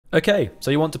Okay,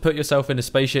 so you want to put yourself in a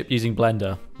spaceship using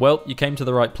Blender. Well, you came to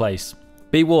the right place.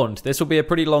 Be warned, this will be a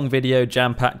pretty long video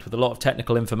jam-packed with a lot of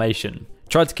technical information.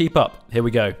 Try to keep up, here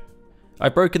we go.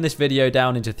 I've broken this video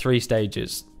down into 3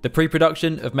 stages. The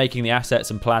pre-production of making the assets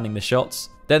and planning the shots,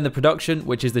 then the production,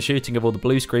 which is the shooting of all the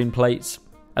blue screen plates,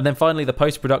 and then finally the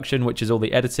post-production, which is all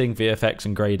the editing, VFX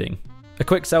and grading. A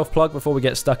quick self-plug before we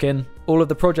get stuck in. All of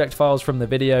the project files from the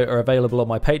video are available on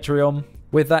my Patreon.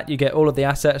 With that you get all of the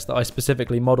assets that I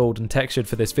specifically modelled and textured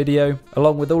for this video,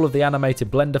 along with all of the animated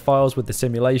Blender files with the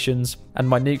simulations, and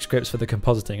my nuke scripts for the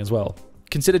compositing as well.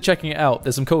 Consider checking it out,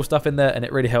 there's some cool stuff in there and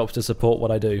it really helps to support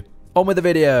what I do. On with the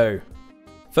video!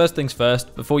 First things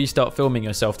first, before you start filming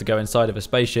yourself to go inside of a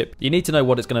spaceship, you need to know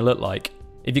what it's going to look like.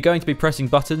 If you're going to be pressing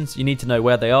buttons, you need to know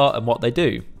where they are and what they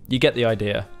do. You get the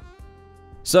idea.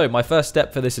 So my first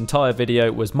step for this entire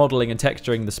video was modelling and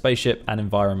texturing the spaceship and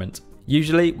environment.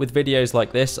 Usually with videos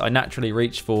like this I naturally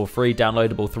reach for free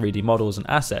downloadable 3D models and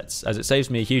assets as it saves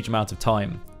me a huge amount of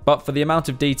time. But for the amount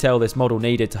of detail this model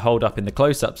needed to hold up in the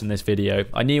close-ups in this video,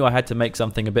 I knew I had to make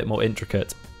something a bit more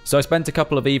intricate. So I spent a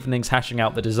couple of evenings hashing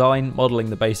out the design, modelling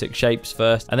the basic shapes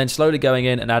first, and then slowly going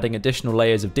in and adding additional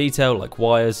layers of detail like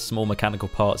wires, small mechanical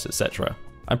parts, etc.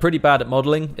 I'm pretty bad at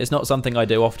modelling, it's not something I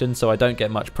do often so I don't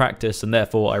get much practice and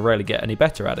therefore I rarely get any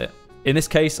better at it. In this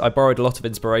case, I borrowed a lot of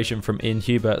inspiration from Ian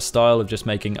Hubert's style of just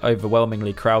making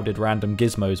overwhelmingly crowded random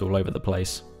gizmos all over the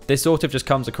place. This sort of just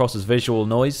comes across as visual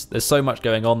noise, there's so much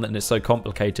going on and it's so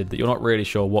complicated that you're not really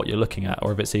sure what you're looking at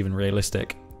or if it's even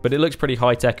realistic. But it looks pretty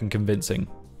high tech and convincing.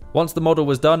 Once the model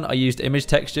was done, I used image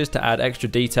textures to add extra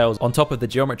details on top of the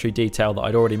geometry detail that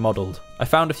I'd already modelled. I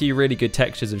found a few really good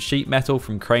textures of sheet metal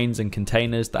from cranes and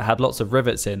containers that had lots of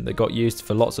rivets in that got used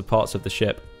for lots of parts of the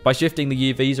ship. By shifting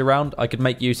the UVs around, I could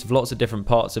make use of lots of different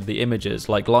parts of the images,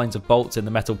 like lines of bolts in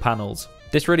the metal panels.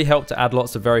 This really helped to add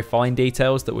lots of very fine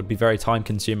details that would be very time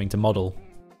consuming to model.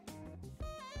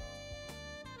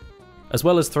 As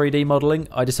well as 3D modelling,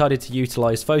 I decided to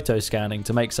utilise photo scanning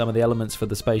to make some of the elements for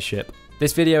the spaceship.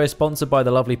 This video is sponsored by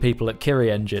the lovely people at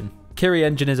Kiri Engine. Kiri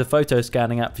Engine is a photo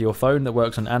scanning app for your phone that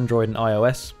works on Android and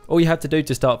iOS. All you have to do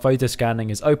to start photo scanning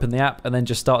is open the app and then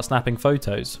just start snapping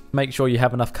photos. Make sure you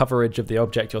have enough coverage of the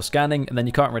object you're scanning and then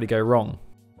you can't really go wrong.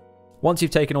 Once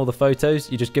you've taken all the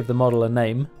photos, you just give the model a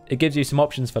name. It gives you some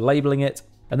options for labelling it,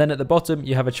 and then at the bottom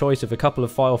you have a choice of a couple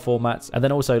of file formats and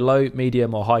then also low,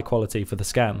 medium or high quality for the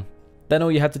scan. Then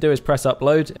all you have to do is press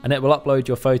upload and it will upload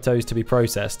your photos to be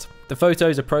processed. The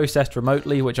photos are processed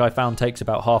remotely, which I found takes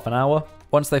about half an hour.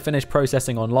 Once they finish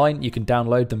processing online, you can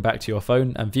download them back to your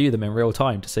phone and view them in real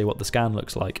time to see what the scan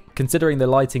looks like. Considering the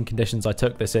lighting conditions I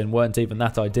took this in weren't even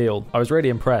that ideal, I was really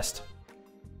impressed.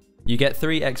 You get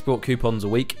 3 export coupons a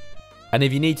week, and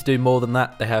if you need to do more than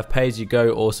that, they have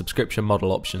pay-as-you-go or subscription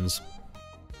model options.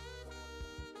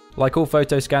 Like all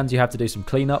photo scans, you have to do some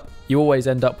cleanup. You always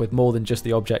end up with more than just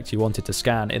the object you wanted to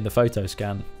scan in the photo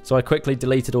scan. So I quickly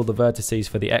deleted all the vertices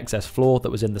for the excess floor that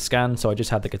was in the scan, so I just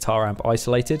had the guitar amp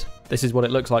isolated. This is what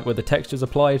it looks like with the textures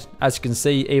applied. As you can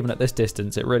see, even at this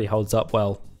distance, it really holds up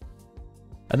well.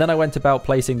 And then I went about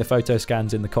placing the photo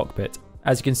scans in the cockpit.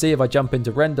 As you can see, if I jump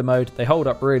into render mode, they hold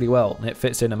up really well and it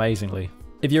fits in amazingly.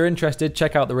 If you're interested,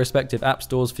 check out the respective app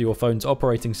stores for your phone's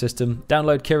operating system,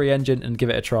 download Kiri Engine and give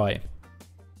it a try.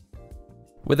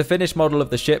 With the finished model of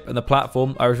the ship and the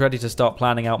platform, I was ready to start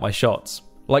planning out my shots.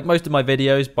 Like most of my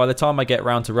videos, by the time I get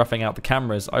around to roughing out the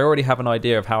cameras, I already have an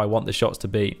idea of how I want the shots to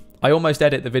be. I almost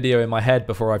edit the video in my head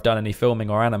before I've done any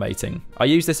filming or animating. I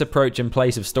use this approach in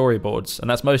place of storyboards, and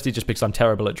that's mostly just because I'm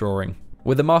terrible at drawing.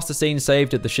 With the master scene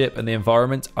saved of the ship and the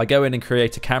environment, I go in and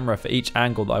create a camera for each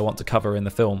angle that I want to cover in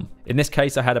the film. In this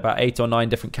case I had about 8 or 9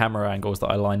 different camera angles that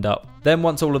I lined up. Then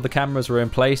once all of the cameras were in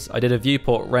place, I did a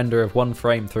viewport render of 1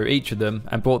 frame through each of them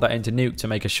and brought that into Nuke to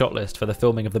make a shot list for the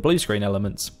filming of the blue screen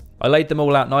elements. I laid them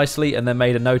all out nicely and then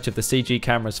made a note of the CG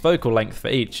camera's focal length for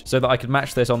each so that I could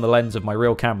match this on the lens of my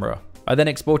real camera. I then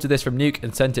exported this from Nuke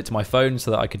and sent it to my phone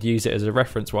so that I could use it as a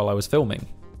reference while I was filming.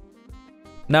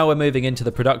 Now we're moving into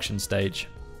the production stage.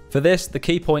 For this, the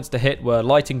key points to hit were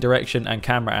lighting direction and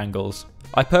camera angles.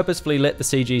 I purposefully lit the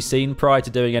CG scene prior to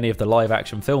doing any of the live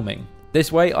action filming. This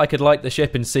way I could light the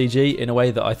ship in CG in a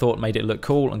way that I thought made it look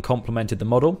cool and complemented the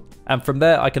model, and from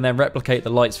there I can then replicate the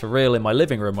lights for real in my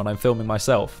living room when I'm filming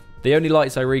myself. The only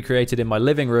lights I recreated in my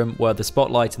living room were the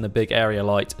spotlight and the big area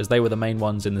light, as they were the main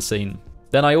ones in the scene.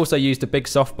 Then I also used a big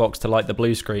softbox to light the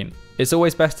blue screen. It's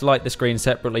always best to light the screen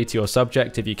separately to your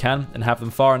subject if you can, and have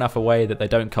them far enough away that they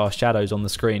don't cast shadows on the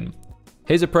screen.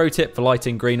 Here's a pro tip for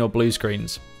lighting green or blue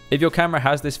screens. If your camera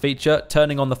has this feature,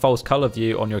 turning on the false color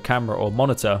view on your camera or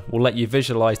monitor will let you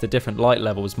visualize the different light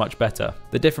levels much better.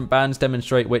 The different bands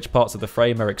demonstrate which parts of the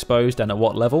frame are exposed and at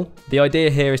what level. The idea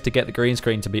here is to get the green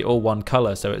screen to be all one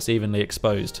color so it's evenly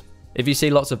exposed. If you see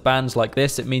lots of bands like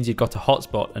this, it means you've got a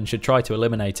hotspot and should try to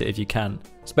eliminate it if you can.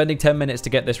 Spending 10 minutes to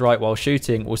get this right while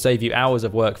shooting will save you hours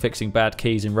of work fixing bad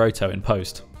keys in roto in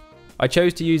post. I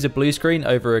chose to use a blue screen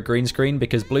over a green screen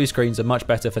because blue screens are much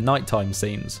better for nighttime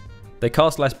scenes. They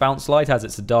cast less bounce light as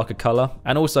it's a darker colour,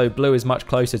 and also blue is much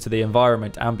closer to the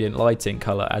environment ambient lighting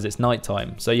colour as it's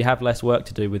nighttime, so you have less work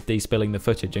to do with despilling the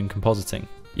footage and compositing.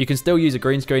 You can still use a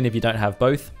green screen if you don't have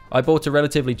both. I bought a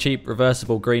relatively cheap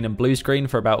reversible green and blue screen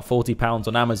for about £40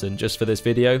 on Amazon just for this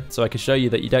video, so I can show you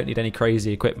that you don't need any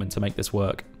crazy equipment to make this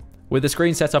work. With the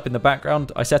screen set up in the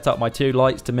background, I set up my two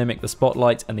lights to mimic the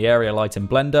spotlight and the area light in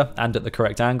Blender and at the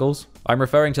correct angles. I'm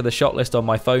referring to the shot list on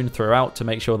my phone throughout to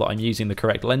make sure that I'm using the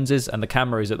correct lenses and the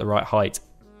camera is at the right height.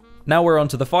 Now we're on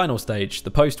to the final stage,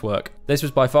 the post work. This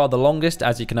was by far the longest,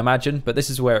 as you can imagine, but this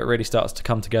is where it really starts to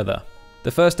come together.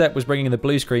 The first step was bringing the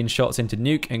blue screen shots into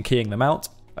Nuke and keying them out.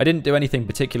 I didn't do anything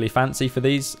particularly fancy for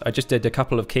these, I just did a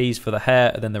couple of keys for the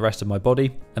hair and then the rest of my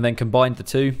body, and then combined the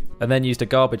two, and then used a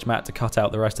garbage mat to cut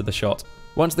out the rest of the shot.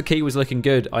 Once the key was looking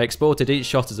good, I exported each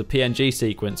shot as a PNG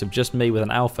sequence of just me with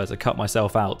an alpha to cut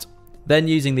myself out. Then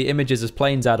using the Images as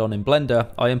Planes add-on in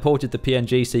Blender, I imported the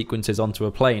PNG sequences onto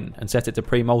a plane and set it to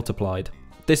pre-multiplied.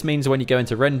 This means when you go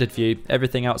into rendered view,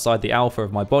 everything outside the alpha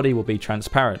of my body will be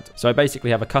transparent, so I basically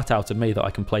have a cutout of me that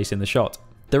I can place in the shot.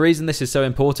 The reason this is so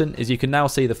important is you can now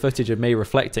see the footage of me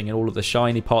reflecting in all of the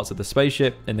shiny parts of the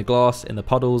spaceship, in the glass, in the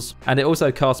puddles, and it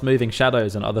also casts moving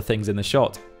shadows and other things in the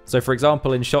shot. So for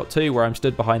example in shot 2 where I'm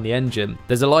stood behind the engine,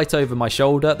 there's a light over my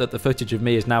shoulder that the footage of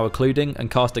me is now occluding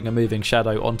and casting a moving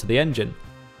shadow onto the engine.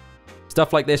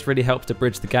 Stuff like this really helps to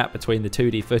bridge the gap between the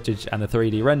 2D footage and the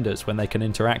 3D renders when they can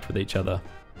interact with each other.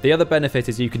 The other benefit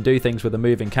is you can do things with a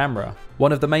moving camera.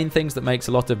 One of the main things that makes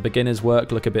a lot of beginners'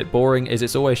 work look a bit boring is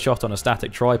it's always shot on a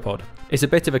static tripod. It's a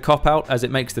bit of a cop-out as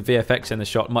it makes the VFX in the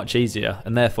shot much easier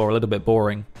and therefore a little bit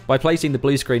boring. By placing the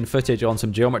blue screen footage on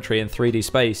some geometry in 3D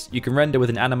space, you can render with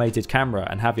an animated camera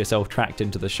and have yourself tracked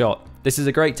into the shot. This is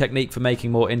a great technique for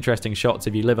making more interesting shots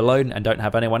if you live alone and don't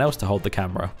have anyone else to hold the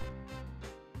camera.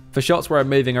 For shots where I'm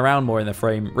moving around more in the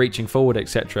frame, reaching forward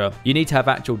etc, you need to have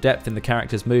actual depth in the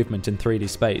character's movement in 3D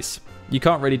space. You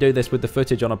can't really do this with the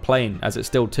footage on a plane as it's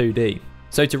still 2D.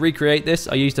 So to recreate this,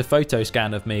 I used a photo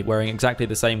scan of me wearing exactly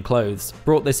the same clothes,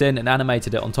 brought this in and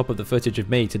animated it on top of the footage of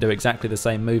me to do exactly the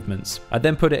same movements. I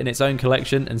then put it in its own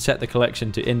collection and set the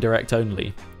collection to indirect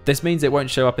only. This means it won't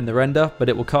show up in the render, but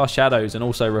it will cast shadows and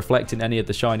also reflect in any of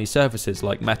the shiny surfaces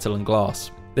like metal and glass.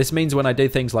 This means when I do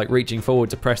things like reaching forward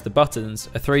to press the buttons,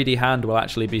 a 3D hand will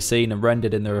actually be seen and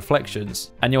rendered in the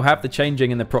reflections, and you'll have the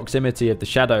changing in the proximity of the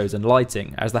shadows and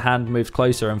lighting as the hand moves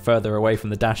closer and further away from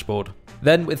the dashboard.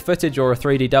 Then, with footage or a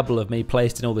 3D double of me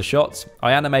placed in all the shots,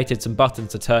 I animated some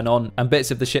buttons to turn on and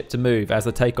bits of the ship to move as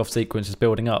the takeoff sequence is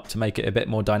building up to make it a bit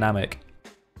more dynamic.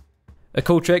 A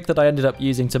cool trick that I ended up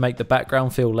using to make the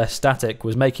background feel less static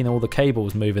was making all the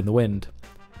cables move in the wind.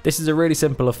 This is a really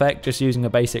simple effect just using a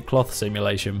basic cloth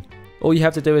simulation. All you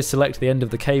have to do is select the end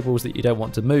of the cables that you don't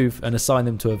want to move and assign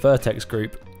them to a vertex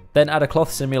group. Then add a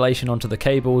cloth simulation onto the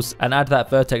cables and add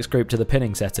that vertex group to the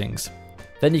pinning settings.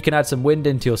 Then you can add some wind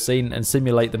into your scene and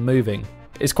simulate them moving.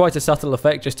 It's quite a subtle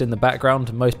effect just in the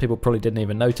background, most people probably didn't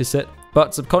even notice it,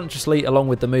 but subconsciously along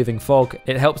with the moving fog,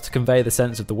 it helps to convey the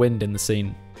sense of the wind in the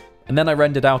scene. And then I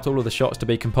rendered out all of the shots to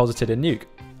be composited in Nuke.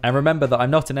 And remember that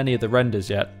I'm not in any of the renders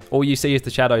yet, all you see is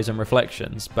the shadows and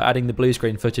reflections, but adding the blue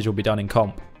screen footage will be done in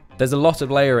comp. There's a lot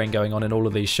of layering going on in all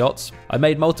of these shots. I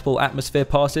made multiple atmosphere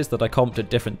passes that I comped at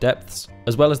different depths,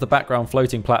 as well as the background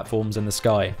floating platforms in the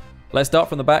sky. Let's start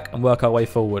from the back and work our way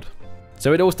forward.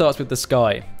 So it all starts with the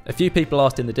sky. A few people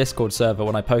asked in the Discord server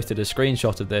when I posted a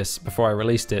screenshot of this before I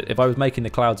released it if I was making the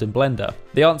clouds in Blender.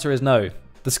 The answer is no.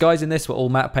 The skies in this were all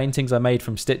matte paintings I made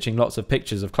from stitching lots of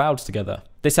pictures of clouds together.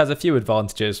 This has a few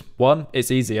advantages. 1,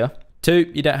 it's easier.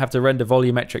 2, you don't have to render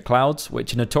volumetric clouds,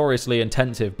 which are notoriously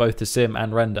intensive both to sim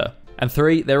and render. And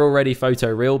 3, they're already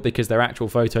photoreal because they're actual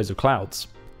photos of clouds.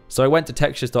 So I went to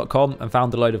textures.com and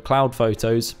found a load of cloud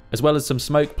photos, as well as some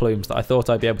smoke plumes that I thought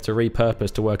I'd be able to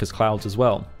repurpose to work as clouds as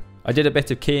well. I did a bit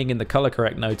of keying in the color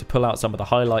correct node to pull out some of the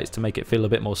highlights to make it feel a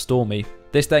bit more stormy.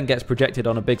 This then gets projected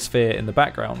on a big sphere in the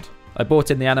background. I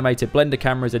brought in the animated Blender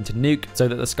cameras into Nuke so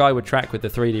that the sky would track with the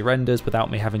 3D renders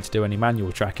without me having to do any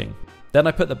manual tracking. Then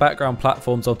I put the background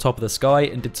platforms on top of the sky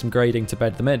and did some grading to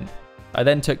bed them in. I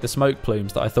then took the smoke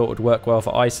plumes that I thought would work well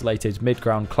for isolated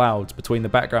mid-ground clouds between the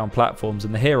background platforms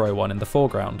and the hero one in the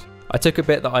foreground. I took a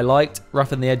bit that I liked,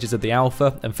 roughened the edges of the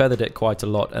alpha and feathered it quite a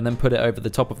lot, and then put it over the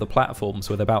top of the platforms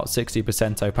with about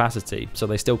 60% opacity, so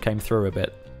they still came through a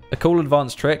bit. A cool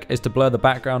advanced trick is to blur the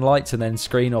background lights and then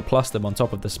screen or plus them on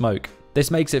top of the smoke. This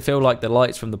makes it feel like the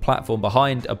lights from the platform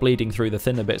behind are bleeding through the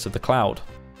thinner bits of the cloud.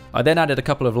 I then added a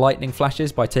couple of lightning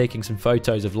flashes by taking some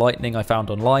photos of lightning I found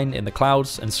online in the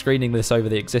clouds and screening this over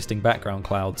the existing background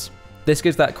clouds. This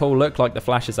gives that cool look like the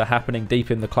flashes are happening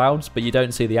deep in the clouds, but you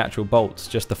don't see the actual bolts,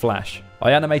 just the flash.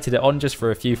 I animated it on just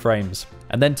for a few frames.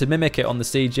 And then to mimic it on the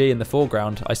CG in the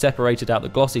foreground, I separated out the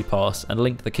glossy pass and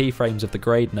linked the keyframes of the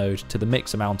grade node to the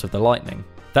mix amount of the lightning.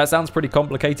 That sounds pretty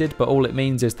complicated, but all it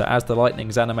means is that as the lightning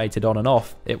is animated on and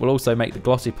off, it will also make the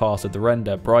glossy pass of the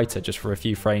render brighter just for a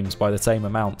few frames by the same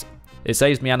amount. It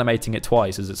saves me animating it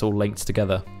twice as it's all linked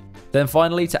together. Then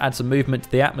finally, to add some movement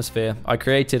to the atmosphere, I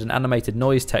created an animated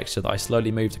noise texture that I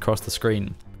slowly moved across the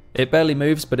screen. It barely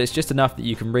moves, but it's just enough that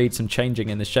you can read some changing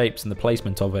in the shapes and the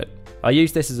placement of it. I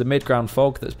use this as a mid-ground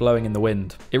fog that's blowing in the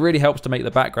wind. It really helps to make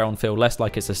the background feel less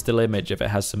like it's a still image if it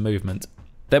has some movement.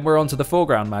 Then we're on to the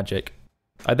foreground magic.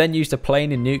 I then used a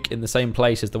plane in Nuke in the same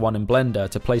place as the one in Blender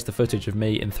to place the footage of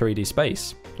me in 3D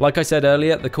space. Like I said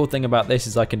earlier, the cool thing about this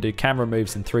is I can do camera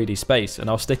moves in 3D space and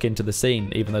I'll stick into the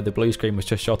scene even though the blue screen was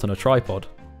just shot on a tripod.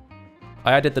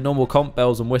 I added the normal comp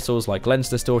bells and whistles like lens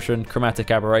distortion,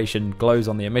 chromatic aberration, glows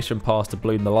on the emission pass to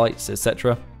bloom the lights,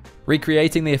 etc.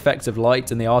 Recreating the effects of light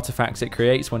and the artifacts it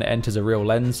creates when it enters a real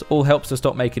lens all helps to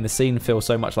stop making the scene feel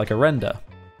so much like a render.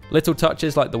 Little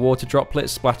touches like the water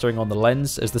droplets splattering on the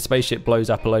lens as the spaceship blows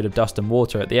up a load of dust and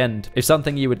water at the end is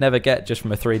something you would never get just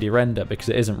from a 3D render because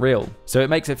it isn't real. So it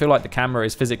makes it feel like the camera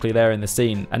is physically there in the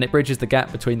scene, and it bridges the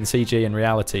gap between the CG and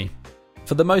reality.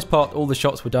 For the most part, all the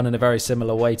shots were done in a very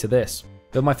similar way to this.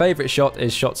 But my favourite shot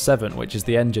is shot 7, which is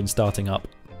the engine starting up.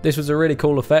 This was a really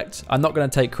cool effect. I'm not going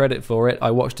to take credit for it.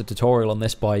 I watched a tutorial on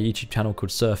this by a YouTube channel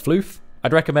called Sir Floof.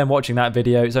 I'd recommend watching that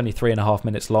video. It's only 3.5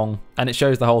 minutes long, and it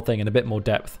shows the whole thing in a bit more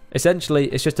depth. Essentially,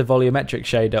 it's just a volumetric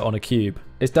shader on a cube.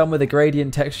 It's done with a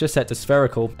gradient texture set to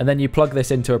spherical, and then you plug this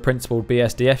into a principled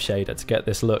BSDF shader to get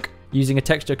this look. Using a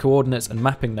texture coordinates and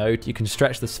mapping node, you can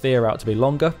stretch the sphere out to be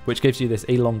longer, which gives you this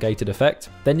elongated effect.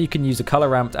 Then you can use a color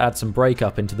ramp to add some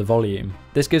breakup into the volume.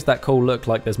 This gives that cool look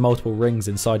like there's multiple rings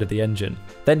inside of the engine.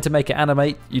 Then to make it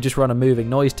animate, you just run a moving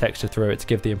noise texture through it to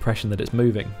give the impression that it's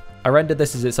moving. I rendered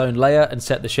this as its own layer and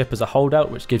set the ship as a holdout,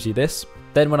 which gives you this.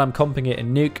 Then when I'm comping it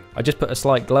in Nuke, I just put a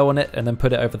slight glow on it and then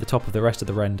put it over the top of the rest of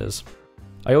the renders.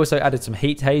 I also added some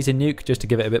heat haze in Nuke just to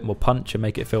give it a bit more punch and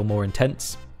make it feel more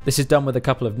intense. This is done with a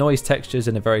couple of noise textures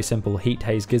in a very simple heat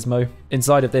haze gizmo.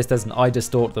 Inside of this there's an eye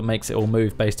distort that makes it all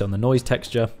move based on the noise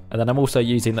texture, and then I'm also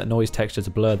using that noise texture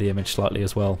to blur the image slightly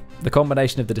as well. The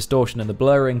combination of the distortion and the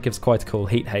blurring gives quite a cool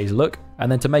heat haze look,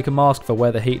 and then to make a mask for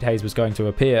where the heat haze was going to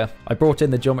appear, I brought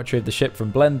in the geometry of the ship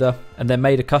from Blender, and then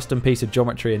made a custom piece of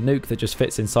geometry in Nuke that just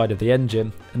fits inside of the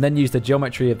engine, and then used the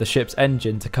geometry of the ship's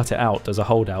engine to cut it out as a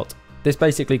holdout. This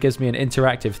basically gives me an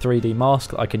interactive 3D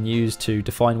mask that I can use to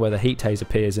define where the heat haze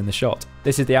appears in the shot.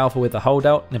 This is the alpha with the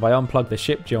holdout, and if I unplug the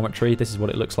ship geometry, this is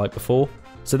what it looks like before.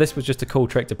 So this was just a cool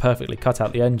trick to perfectly cut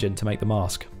out the engine to make the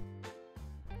mask.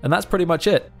 And that's pretty much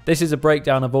it. This is a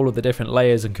breakdown of all of the different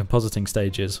layers and compositing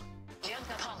stages.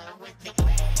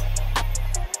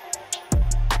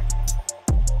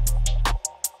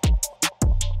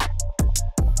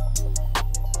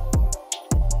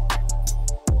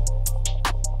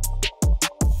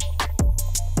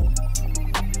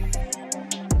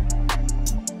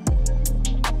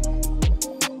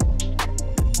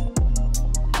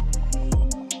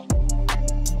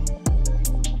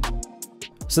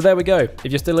 So there we go.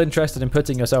 If you're still interested in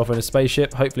putting yourself in a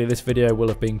spaceship, hopefully this video will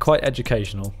have been quite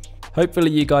educational. Hopefully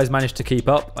you guys managed to keep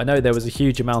up. I know there was a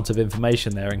huge amount of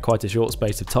information there in quite a short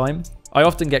space of time. I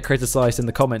often get criticised in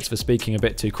the comments for speaking a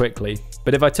bit too quickly,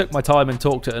 but if I took my time and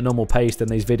talked at a normal pace, then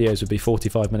these videos would be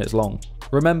 45 minutes long.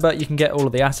 Remember, you can get all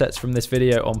of the assets from this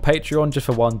video on Patreon just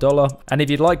for $1, and if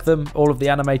you'd like them, all of the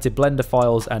animated Blender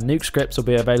files and Nuke scripts will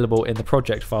be available in the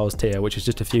project files tier, which is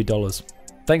just a few dollars.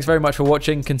 Thanks very much for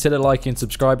watching. Consider liking and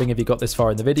subscribing if you got this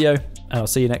far in the video, and I'll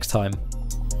see you next time.